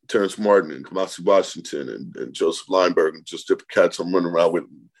 Terrence Martin and Kamasi Washington and Joseph Lineberg and just different cats I'm running around with.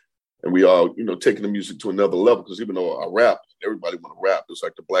 And we all, taking the music to another level, because even though I rap, everybody want to rap. It's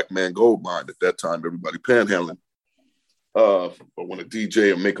like the Black Man Gold Mine at that time, everybody panhandling. But when a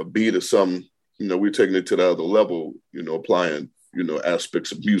DJ and make a beat or something, we're taking it to the other level, applying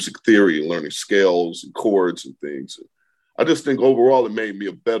aspects of music theory and learning scales and chords and things. I just think overall it made me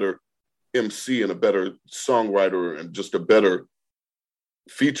a better MC and a better songwriter and just a better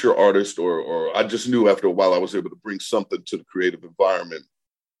feature artist, or I just knew after a while I was able to bring something to the creative environment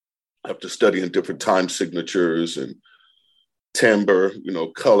after studying different time signatures and timbre,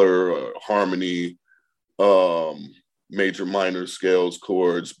 color, harmony, major minor scales,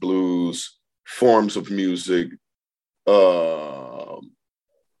 chords, blues, forms of music,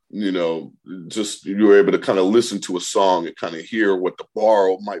 just you were able to kind of listen to a song and kind of hear what the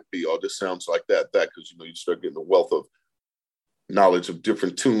borrow might be. Oh, this sounds like that, because, you start getting a wealth of knowledge of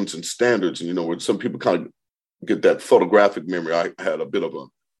different tunes and standards. And, where some people kind of get that photographic memory, I had a bit of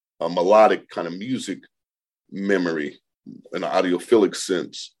a melodic kind of music memory in an audiophilic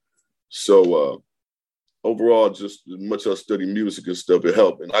sense. So overall, just as much as I studied music and stuff, it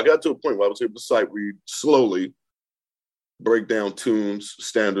helped. And I got to a point where I was able to sight read slowly, break down tunes,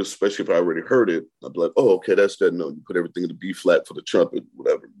 standards, especially if I already heard it. I'd be like, oh, okay, that's that note. You put everything in the B flat for the trumpet,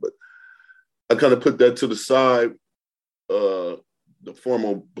 whatever. But I kind of put that to the side. The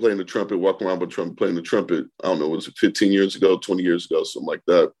formal playing the trumpet, walking around with trumpet, playing the trumpet, I don't know, was it 15 years ago, 20 years ago, something like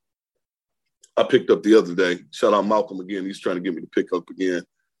that. I picked up the other day. Shout out Malcolm again. He's trying to get me to pick up again.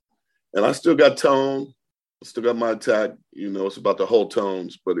 And I still got tone. I still got my attack. It's about the whole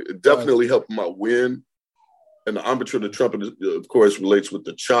tones, but it definitely helped my win. And the embouchure of the trumpet, of course, relates with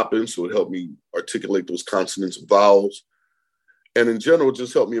the chopping, so it helped me articulate those consonants and vowels. And in general,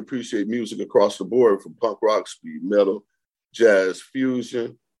 just helped me appreciate music across the board, from punk rock, speed metal, jazz,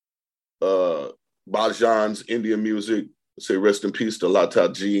 fusion, Bajan's Indian music. Say rest in peace to Lata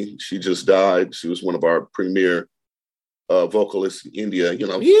Ji. She just died. She was one of our premier vocalists in India.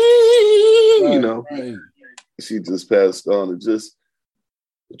 Right. She just passed on. And just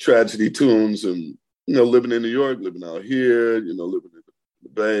tragedy tunes and, living in New York, living out here, living in the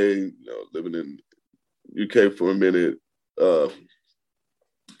Bay, living in UK for a minute,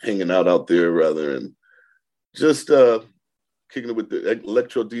 hanging out there rather, and just kicking it with the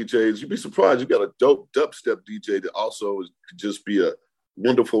electro DJs. You'd be surprised. You got a dope dubstep DJ that also could just be a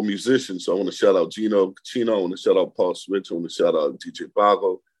wonderful musician. So I want to shout out Gino Chino. I want to shout out Paul Switch. I want to shout out DJ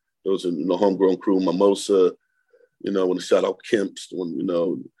Bago. Those are the homegrown crew, Mimosa. I want to shout out Kemp's,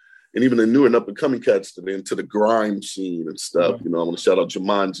 and even the new and up and coming cats that are into the grime scene and stuff. I want to shout out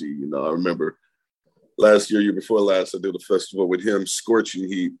Jumanji. I remember last year before last, I did a festival with him, Scorching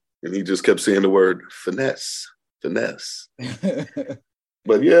Heat, and he just kept saying the word finesse. But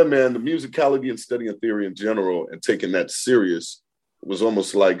yeah, man, the musicality and studying theory in general and taking that serious was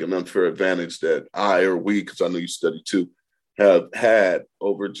almost like an unfair advantage that I, or we, because I know you study too, have had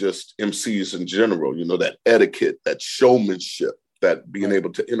over just MCs in general. That etiquette, that showmanship, that being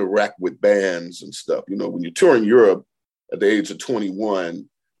able to interact with bands and stuff. When you tour in Europe at the age of 21,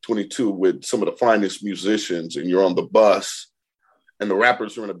 22 with some of the finest musicians, and you're on the bus and the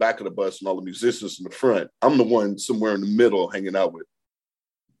rappers are in the back of the bus and all the musicians in the front, I'm the one somewhere in the middle hanging out with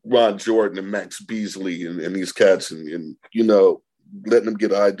Ron Jordan and Max Beasley and these cats and letting them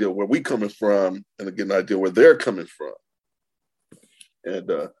get an idea where we coming from and get an idea where they're coming from.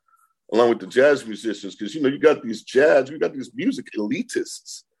 And along with the jazz musicians, because, you got these music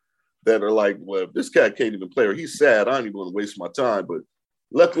elitists that are like, well, if this cat can't even play or he's sad, I ain't even want to waste my time. But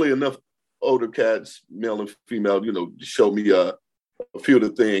luckily enough, older cats, male and female, show me a few of the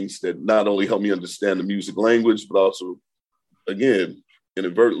things that not only help me understand the music language, but also, again,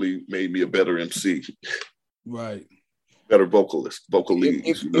 inadvertently made me a better MC. Right. Better vocalist, vocal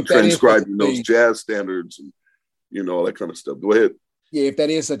leads, transcribing those jazz standards and, all that kind of stuff. Go ahead. Yeah, if that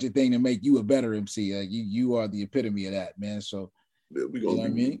is such a thing to make you a better MC, you are the epitome of that, man. So yeah, we're going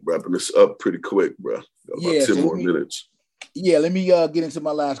to be wrapping this up pretty quick, bro. Got about 10 more minutes. Yeah, let me get into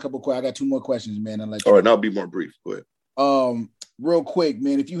my last couple of questions. I got 2 more questions, man. All right, and I'll be more brief. Go ahead. Real quick,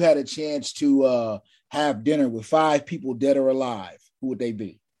 man, if you had a chance to have dinner with 5 people dead or alive, who would they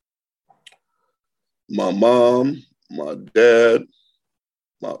be? My mom, my dad,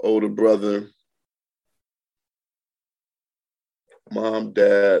 my older brother, mom,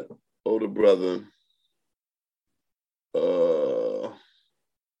 dad, older brother,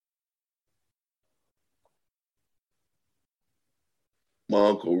 my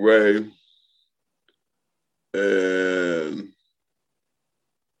Uncle Ray, and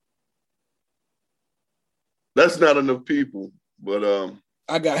that's not enough people, but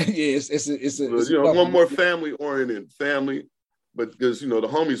I got it's one more family oriented family. But because, the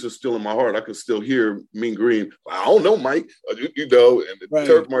homies are still in my heart, I can still hear Mean Green. I don't know, Mike, and the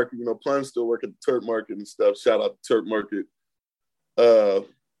Turk Market, Plun's still working at the Turk Market and stuff. Shout out to Turk Market.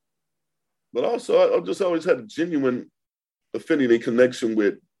 But also, I've just always had a genuine affinity connection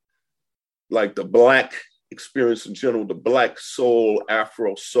with like the Black experience in general, the Black soul,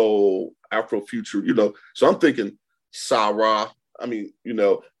 Afro future, you know. So I'm thinking Sa-Ra. I mean, you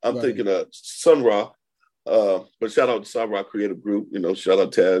know, I'm thinking Sun Ra. But shout out to Sa-Ra Creative Group, you know, shout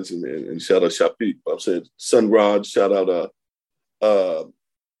out Taz and shout out Shafiq. I'm saying Sun Ra, shout out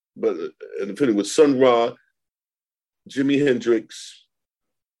but and depending with Sun Ra, Jimi Hendrix,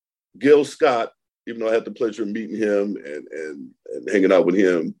 Gil Scott, even though I had the pleasure of meeting him and hanging out with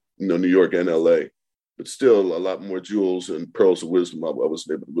him, you know, New York and LA, but still a lot more jewels and pearls of wisdom I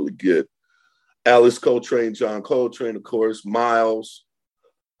wasn't able to really get. Alice Coltrane, John Coltrane, of course, Miles.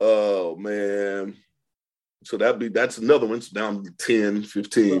 Oh man. So that's another one. It's down to 10,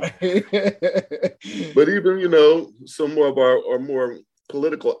 15. But even, you know, some more of our more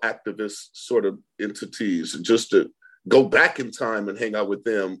political activist sort of entities, and just to go back in time and hang out with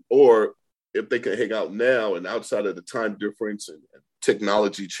them, or if they can hang out now and outside of the time difference and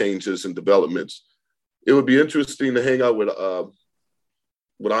technology changes and developments, it would be interesting to hang out with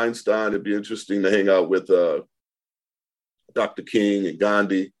Einstein. It'd be interesting to hang out with Dr. King and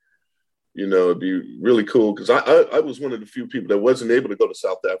Gandhi. You know, it'd be really cool because I was one of the few people that wasn't able to go to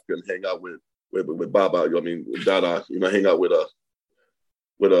South Africa and hang out with Baba. I mean, with Dada. You know, hang out with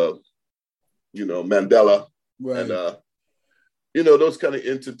you know, Mandela, right? And you know, those kind of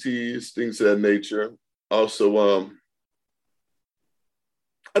entities, things of that nature. Also,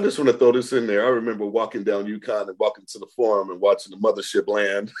 I just want to throw this in there. I remember walking down Yukon and walking to the forum and watching the mothership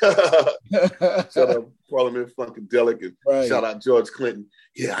land. Shout out Parliament Funkadelic and shout out George Clinton.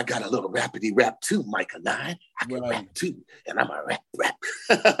 Yeah, I got a little rappity rap too, Myka9. I can rap too, and I'm a rap.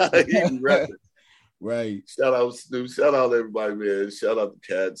 He be rapping. Right. Shout out Snoop. Shout out everybody, man. Shout out the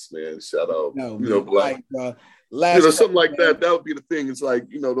cats, man. Shout out, you know, Black. You know, something like that. That would be the thing. It's like,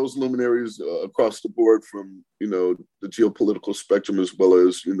 you know, those luminaries across the board from, you know, the geopolitical spectrum as well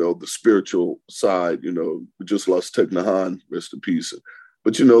as, you know, the spiritual side. You know, we just lost Thich Nhat Hanh, rest in peace.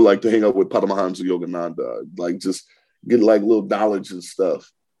 But, you know, like to hang out with Paramahansa Yogananda, like just get like little knowledge and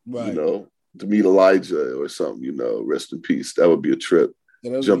stuff, you know, to meet Elijah or something, you know, rest in peace. That would be a trip.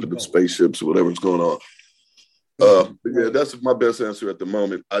 Jumping in spaceships or whatever's going on. Yeah, that's my best answer at the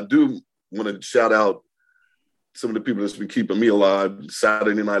moment. I do want to shout out some of the people that's been keeping me alive,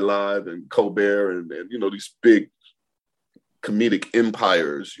 Saturday Night Live and Colbert and you know, these big comedic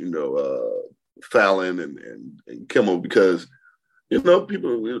empires, you know, Fallon and Kimmel, because, you know,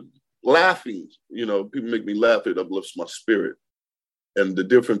 people laughing, you know, people make me laugh. It uplifts my spirit. And the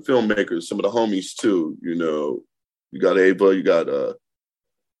different filmmakers, some of the homies too, you know, you got Ava, you got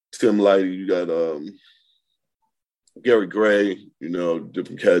Tim Lighty, you got Gary Gray, you know,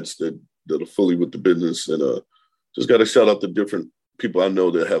 different cats that are fully with the business. And just got to shout out the different people I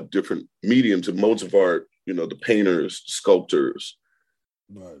know that have different mediums and modes of art, you know, the painters, the sculptors,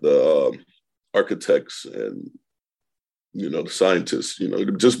 the architects, and, you know, the scientists. You know,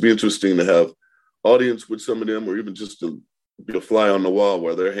 it'd just be interesting to have audience with some of them, or even just to be a fly on the wall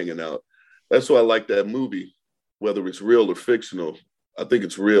while they're hanging out. That's why I like that movie, whether it's real or fictional. I think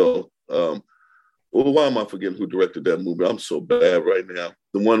it's real. Well, why am I forgetting who directed that movie? I'm so bad right now.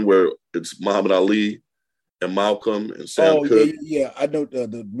 The one where it's Muhammad Ali and Malcolm and Sam Cooke. Yeah. I know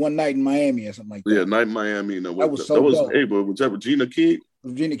the One Night in Miami or something like that. Yeah, Night in Miami. No, that was so dope. Ava. Was that Regina King?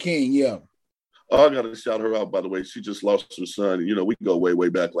 Regina King, yeah. Oh, I got to shout her out, by the way. She just lost her son. You know, we go way, way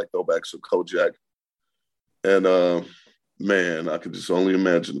back, like throwbacks of Kojak. And man, I could just only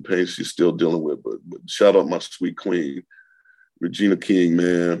imagine the pain she's still dealing with. But shout out my sweet queen, Regina King,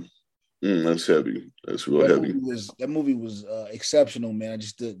 man. That's heavy. That's real heavy. That movie was exceptional, man.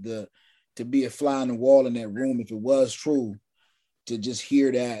 Just to be a fly on the wall in that room, if it was true, to just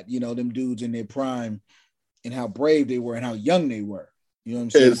hear that, you know, them dudes in their prime and how brave they were and how young they were. You know what I'm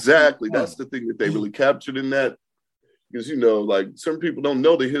saying? Exactly. That's the thing that they really captured in that. Because, you know, like some people don't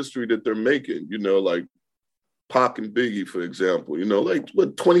know the history that they're making, you know, like Pac and Biggie, for example, you know, like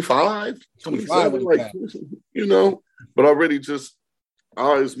what, 25, 27, like, you know, but already just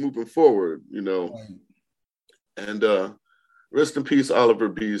eyes moving forward, you know. And rest in peace, Oliver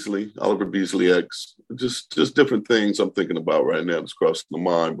Beasley X. Just different things I'm thinking about right now that's crossing the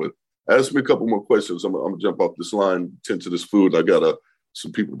mind. But ask me a couple more questions. I'm gonna jump off this line, tend to this food. I got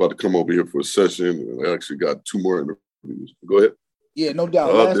some people about to come over here for a session, and I actually got 2 more interviews. Go ahead. Yeah, no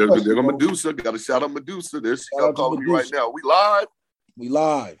doubt. There go Medusa. Got to shout out Medusa. There's she calling me right now. We live. We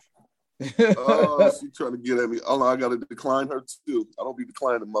live. Oh, she's trying to get at me. Oh, I got to decline her too. I don't be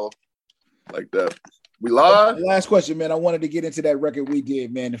declining Mo like that. We live. Last question, man. I wanted to get into that record we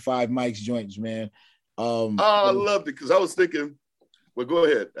did, man. The 5 mics joints, man. I loved it because I was thinking, But go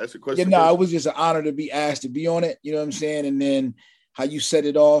ahead. Ask your question. Yeah, no, it was just an honor to be asked to be on it. You know what I'm saying? And then how you set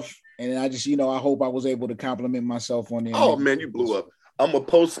it off. And I just, I hope I was able to compliment myself on there. Oh, man, you blew up. I'm going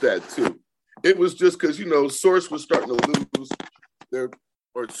to post that too. It was just because, Source was starting to lose their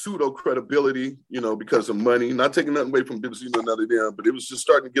pseudo credibility, because of money. Not taking nothing away from business, none of them, but it was just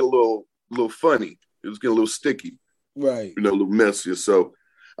starting to get a little funny. It was getting a little sticky. Right. A little messier. So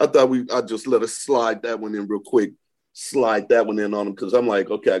I thought I'd just let us slide that one in real quick. Slide that one in on them because I'm like,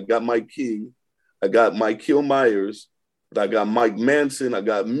 okay, I got Mike King, I got Mike Hill Myers, but I got Mike Manson, I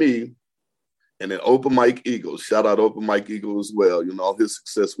got me, and then Open Mike Eagle. Shout out Open Mike Eagle as well. All his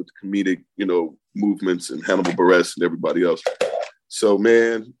success with the comedic, movements and Hannibal Buress and everybody else. So,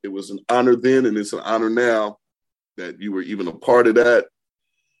 man, it was an honor then, and it's an honor now that you were even a part of that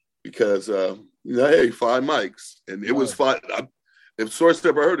because, hey, 5 mics, and it was 5. If Source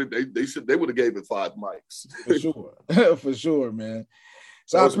ever heard it, they would have gave it 5 mics. For sure. For sure, man.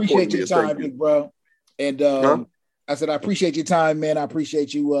 So I appreciate your time, big bro. And I said, I appreciate your time, man. I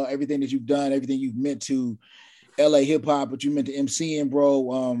appreciate you, everything that you've done, everything you've meant to LA hip hop, but you meant to MCing,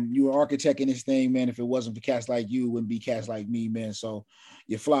 bro. You were architecting this thing, man. If it wasn't for cats like you, it wouldn't be cats like me, man. So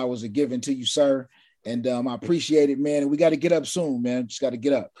your flowers are given to you, sir. And I appreciate it, man. And we got to get up soon, man. Just got to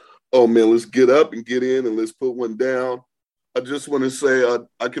get up. Oh, man, let's get up and get in and let's put one down. I just want to say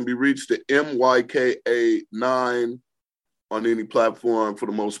I can be reached at Myka9 on any platform for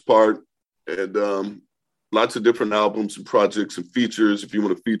the most part. And lots of different albums and projects and features. If you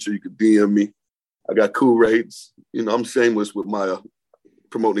want to feature, you can DM me. I got cool rates. I'm shameless with my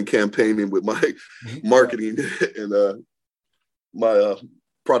promoting campaigning with my marketing and my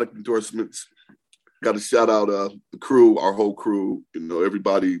product endorsements. Got to shout out the crew, our whole crew,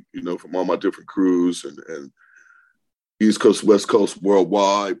 everybody, from all my different crews and East Coast, West Coast,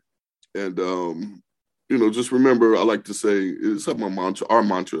 worldwide. And, just remember, I like to say, it's like our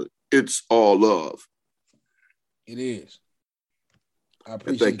mantra, it's all love. It is. I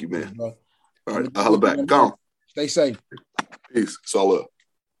appreciate Thank you, man. Bro. All right, I'll holler back. Gone. Stay safe. Peace. It's all up.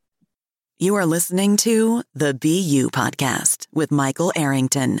 You are listening to the BU Podcast with Michael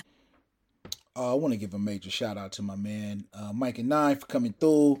Arrington. I want to give a major shout out to my man, Myka9, for coming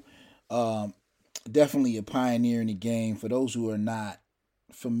through. Definitely a pioneer in the game. For those who are not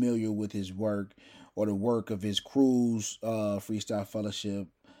familiar with his work or the work of his crews, Freestyle Fellowship,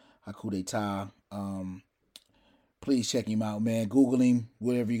 Haku d'Etat, please check him out, man. Google him,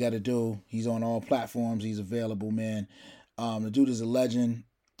 whatever you got to do. He's on all platforms. He's available, man. The dude is a legend,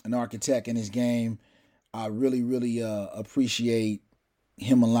 an architect in his game. I really, really appreciate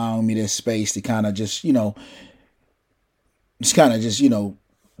him allowing me this space to kind of just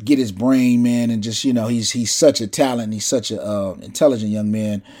get his brain, man, and just, he's such a talent. He's such a intelligent young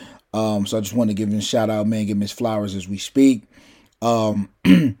man. So I just want to give him a shout out, man, give him his flowers as we speak.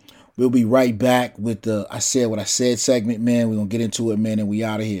 We'll be right back with the I Said What I Said segment, man. We're going to get into it, man, and we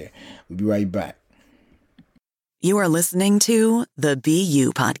out of here. We'll be right back. You are listening to the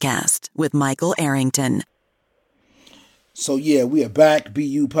BU Podcast with Michael Arrington. So, yeah, we are back.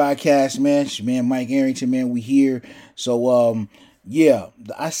 BU Podcast, man. It's your man, Mike Arrington, man. We here. So, the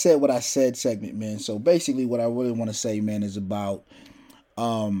I Said What I Said segment, man. So, basically, what I really want to say, man, is about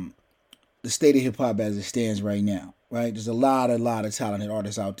the state of hip-hop as it stands right now. Right, there's a lot of talented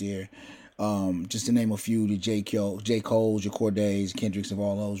artists out there. Just to name a few: the J. Cole's, your Cordays, Kendricks of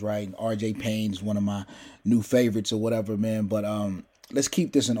all those. Right, and R.J. Payne is one of my new favorites or whatever, man. But let's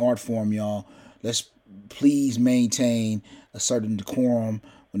keep this an art form, y'all. Let's please maintain a certain decorum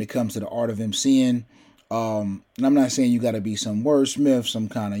when it comes to the art of MCing. And I'm not saying you got to be some wordsmith, some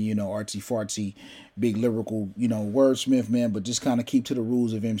kind of artsy fartsy, big lyrical wordsmith, man. But just kind of keep to the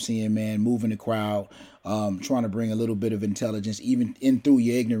rules of MCing, man. Moving the crowd. Trying to bring a little bit of intelligence, even in through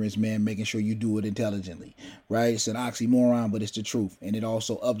your ignorance, man, making sure you do it intelligently, right? It's an oxymoron, but it's the truth. And it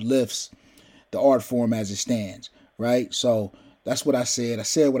also uplifts the art form as it stands, right? So that's what I said. I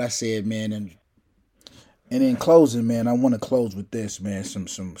said what I said, man. And in closing, man, I want to close with this, man.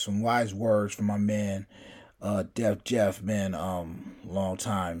 Some wise words from my man, Def Jeff, man, long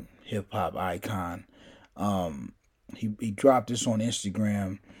time hip hop icon. He dropped this on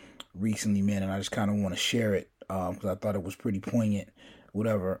Instagram recently, man, and I just kind of want to share it because I thought it was pretty poignant,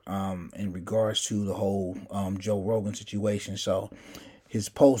 whatever, in regards to the whole Joe Rogan situation. So his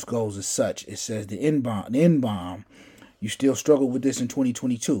post goes as such. It says, the N-bomb, you still struggle with this in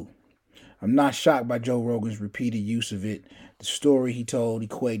 2022. I'm not shocked by Joe Rogan's repeated use of it, the story he told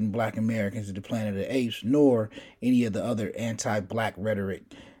equating black Americans to the Planet of the Apes, nor any of the other anti-black rhetoric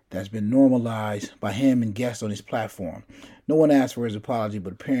that's been normalized by him and guests on his platform. No one asked for his apology,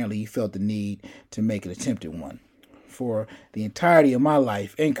 but apparently he felt the need to make an attempt at one. For the entirety of my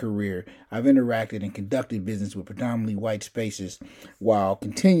life and career, I've interacted and conducted business with predominantly white spaces while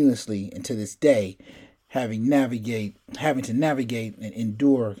continuously, and to this day, having to navigate and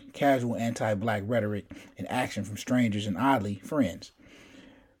endure casual anti-black rhetoric and action from strangers and, oddly, friends.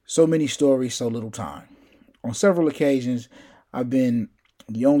 So many stories, so little time. On several occasions, I've been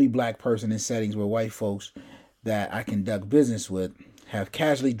the only black person in settings where white folks that I conduct business with have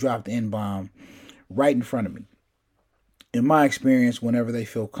casually dropped the N-bomb right in front of me. In my experience, whenever they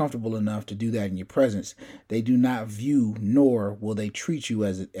feel comfortable enough to do that in your presence, they do not view nor will they treat you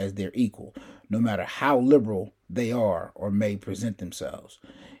as their equal, no matter how liberal they are or may present themselves.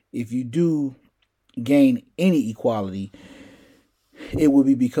 If you do gain any equality, it will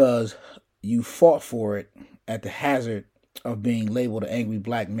be because you fought for it at the hazard of being labeled an angry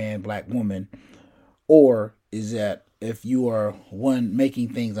black man, black woman, or is that if you are one making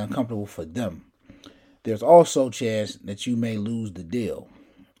things uncomfortable for them. There's also a chance that you may lose the deal.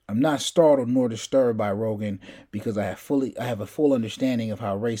 I'm not startled nor disturbed by Rogan because I have a full understanding of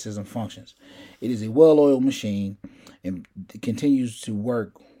how racism functions. It is a well-oiled machine and continues to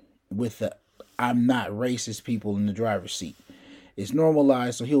work with the I'm not racist people in the driver's seat. It's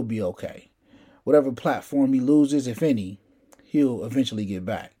normalized, so he'll be okay. Whatever platform he loses, if any, he'll eventually get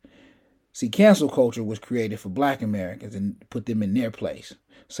back. See, cancel culture was created for black Americans and put them in their place,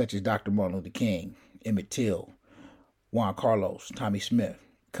 such as Dr. Martin Luther King, Emmett Till, Juan Carlos, Tommy Smith,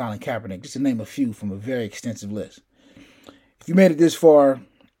 Colin Kaepernick, just to name a few from a very extensive list. If you made it this far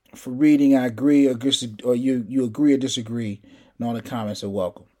for reading, I agree or you agree or disagree, and all the comments are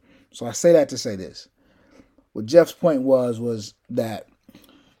welcome. So I say that to say this. What Jeff's point was that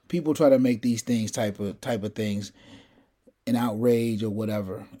people try to make these things type of things an outrage or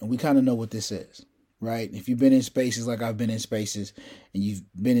whatever, and we kind of know what this is. Right? If you've been in spaces like I've been in spaces and you've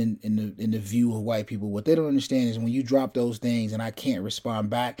been in the view of white people, what they don't understand is when you drop those things and I can't respond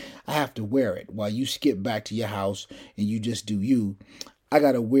back, I have to wear it. While you skip back to your house and you just do you, I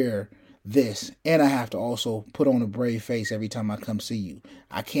got to wear this. And I have to also put on a brave face every time I come see you.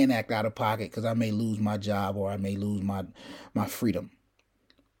 I can't act out of pocket because I may lose my job or I may lose my freedom.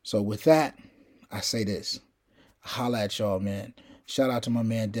 So with that, I say this. Holla at y'all, man. Shout out to my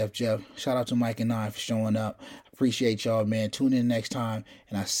man, Def Jeff. Shout out to Myka9 for showing up. Appreciate y'all, man. Tune in next time,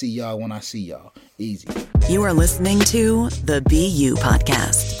 and I see y'all when I see y'all. Easy. You are listening to the BU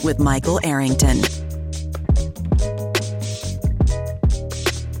Podcast with Michael Arrington.